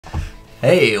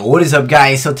Hey, what is up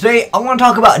guys? So today I want to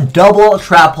talk about double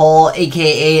trap hole,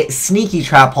 aka sneaky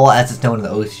trap hole as it's known in the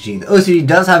OCG. The OCG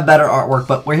does have better artwork,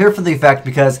 but we're here for the effect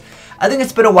because I think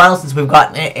it's been a while since we've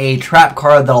gotten a trap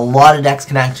card that a lot of decks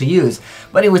can actually use.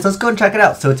 But anyways, let's go and check it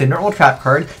out. So it's a normal trap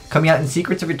card coming out in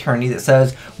Secrets of Eternity that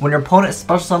says when your opponent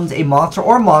special summons a monster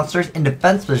or monsters in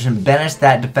defense position, banish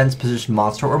that defense position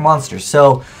monster or monster.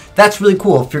 So that's really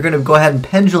cool. If you're going to go ahead and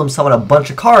pendulum summon a bunch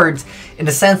of cards, in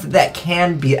the sense that that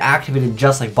can be activated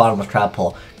just like bottomless trap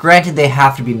hole. Granted, they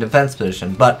have to be in defense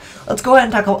position, but let's go ahead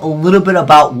and talk a little bit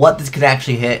about what this could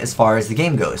actually hit as far as the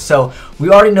game goes. So we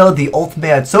already know the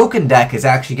Ultimate Hadouken deck is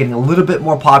actually getting a little bit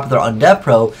more popular on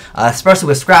DevPro, especially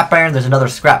with Scrap Iron. There's another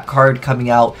Scrap card coming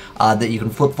out that you can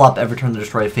flip-flop every turn to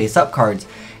destroy face-up cards.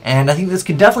 And I think this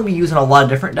could definitely be used in a lot of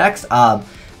different decks.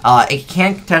 It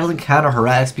can technically counter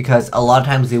hallex because a lot of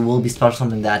times they will be special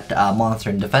summoning that monster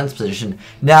in defense position.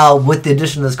 Now, with the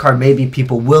addition of this card, maybe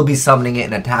people will be summoning it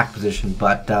in attack position,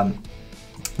 but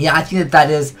yeah, I think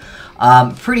that is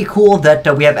pretty cool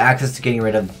that we have access to getting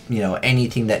rid of,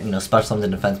 anything that, special summons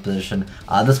in defense position.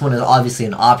 This one is obviously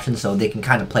an option, so they can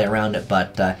kind of play around it,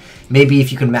 but maybe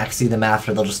if you can max see them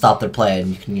after, they'll just stop their play and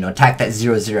you can, attack that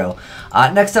 0-0.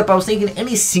 Next up, I was thinking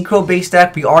any synchro-based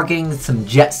deck. We are getting some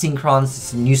jet synchrons,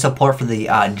 some new support for the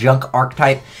junk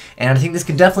archetype, and I think this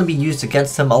could definitely be used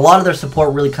against them. A lot of their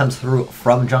support really comes through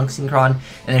from junk synchron,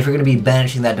 and if you're going to be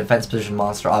banishing that defense position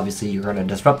monster, obviously you're going to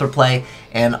disrupt their play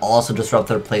and also disrupt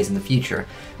their plays in the future.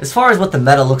 As far as what the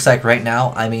meta looks like right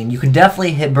now, I mean, you can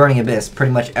definitely hit Burning Abyss.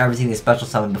 Pretty much everything they special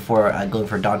summon before going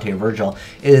for Dante or Virgil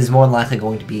is more than likely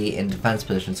going to be in defense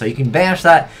position. So you can banish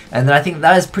that, and then I think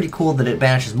that is pretty cool that it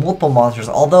banishes multiple monsters.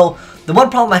 Although, the one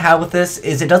problem I have with this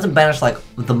is it doesn't banish like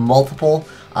the multiple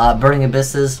Burning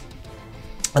Abysses.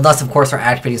 Unless, of course, they're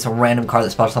activating some random card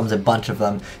that special summons a bunch of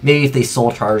them. Maybe if they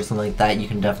soul charge or something like that, you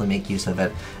can definitely make use of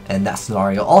it in that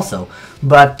scenario also.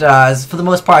 But for the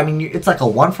most part, I mean, it's like a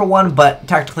 1-for-1, but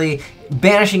technically,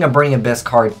 banishing a Burning Abyss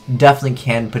card definitely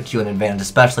can put you in advantage,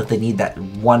 especially if they need that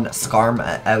one Skarm.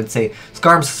 I would say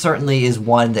Skarm certainly is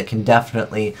one that can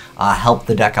definitely help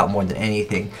the deck out more than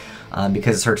anything.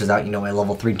 Because it searches out, a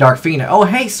level 3 Dark Fiend. Oh,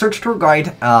 hey, search tour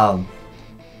guide.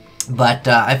 But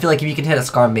I feel like if you can hit a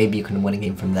Skarm, maybe you can win a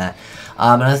game from that.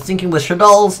 And I was thinking with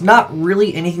Shaddoll's, not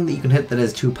really anything that you can hit that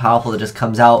is too powerful that just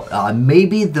comes out.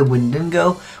 Maybe the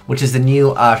Wendigo, which is the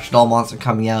new Shaddol monster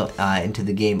coming out into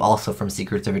the game, also from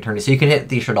Secrets of Eternity. So you can hit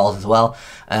the Shaddolls as well.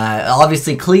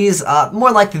 Obviously, Cleese,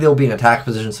 more likely they'll be in attack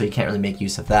position, so you can't really make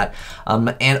use of that.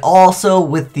 And also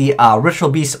with the Ritual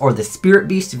Beast or the Spirit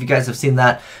Beast, if you guys have seen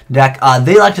that deck,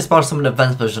 they like to special summon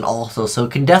defense position also, so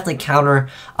it can definitely counter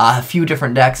a few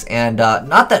different decks. And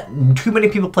not that too many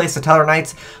people play Satellar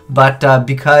Knights, but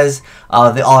because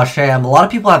the All-Sham, a lot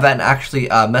of people have been actually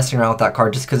messing around with that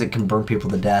card just because it can burn people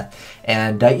to death.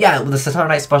 And yeah, the Satellar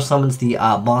Knight special summons the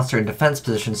monster in defense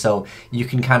position, so you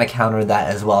can kind of counter that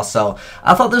as well. So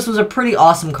I thought this was a pretty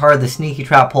awesome card, the Sneaky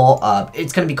Trap Hole.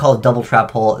 It's going to be called Double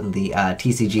Trap Hole in the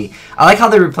TCG. I like how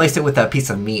they replaced it with a piece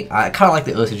of meat. I kind of like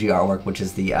the OCG artwork, which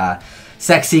is the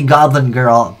sexy goblin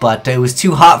girl, but it was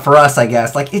too hot for us, I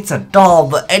guess. Like, it's a doll,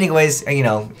 but anyways,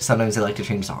 sometimes they like to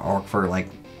change the artwork for, like,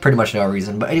 pretty much no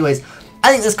reason. But anyways,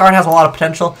 I think this card has a lot of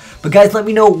potential. But guys, let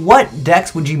me know, what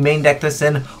decks would you main deck this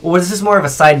in? Or is this more of a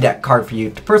side deck card for you?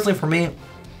 Personally, for me,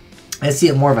 I see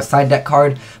it more of a side deck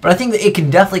card, but I think that it can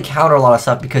definitely counter a lot of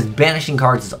stuff because banishing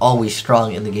cards is always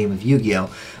strong in the game of Yu-Gi-Oh!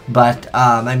 But,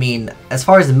 I mean, as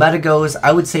far as the meta goes,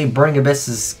 I would say Burning Abyss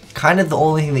is kind of the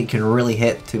only thing that you can really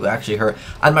hit to actually hurt.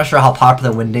 I'm not sure how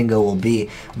popular Wendigo will be,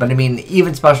 but I mean,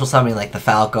 even special summoning like the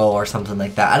Falco or something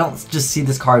like that, I don't just see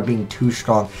this card being too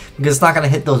strong because it's not going to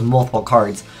hit those multiple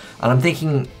cards. And I'm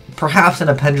thinking perhaps in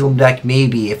a Pendulum deck,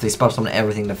 maybe if they special summon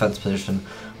everything in defense position.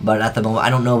 But at the moment,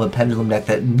 I don't know of a Pendulum deck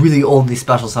that really only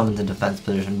special summons in defense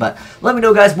position. But let me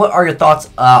know, guys, what are your thoughts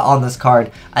on this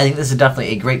card? I think this is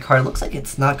definitely a great card. It looks like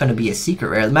it's not going to be a secret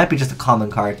rare. It might be just a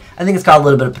common card. I think it's got a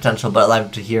little bit of potential, but I'd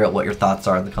like to hear what your thoughts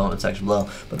are in the comment section below.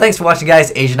 But thanks for watching,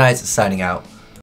 guys. Asian Eyes signing out.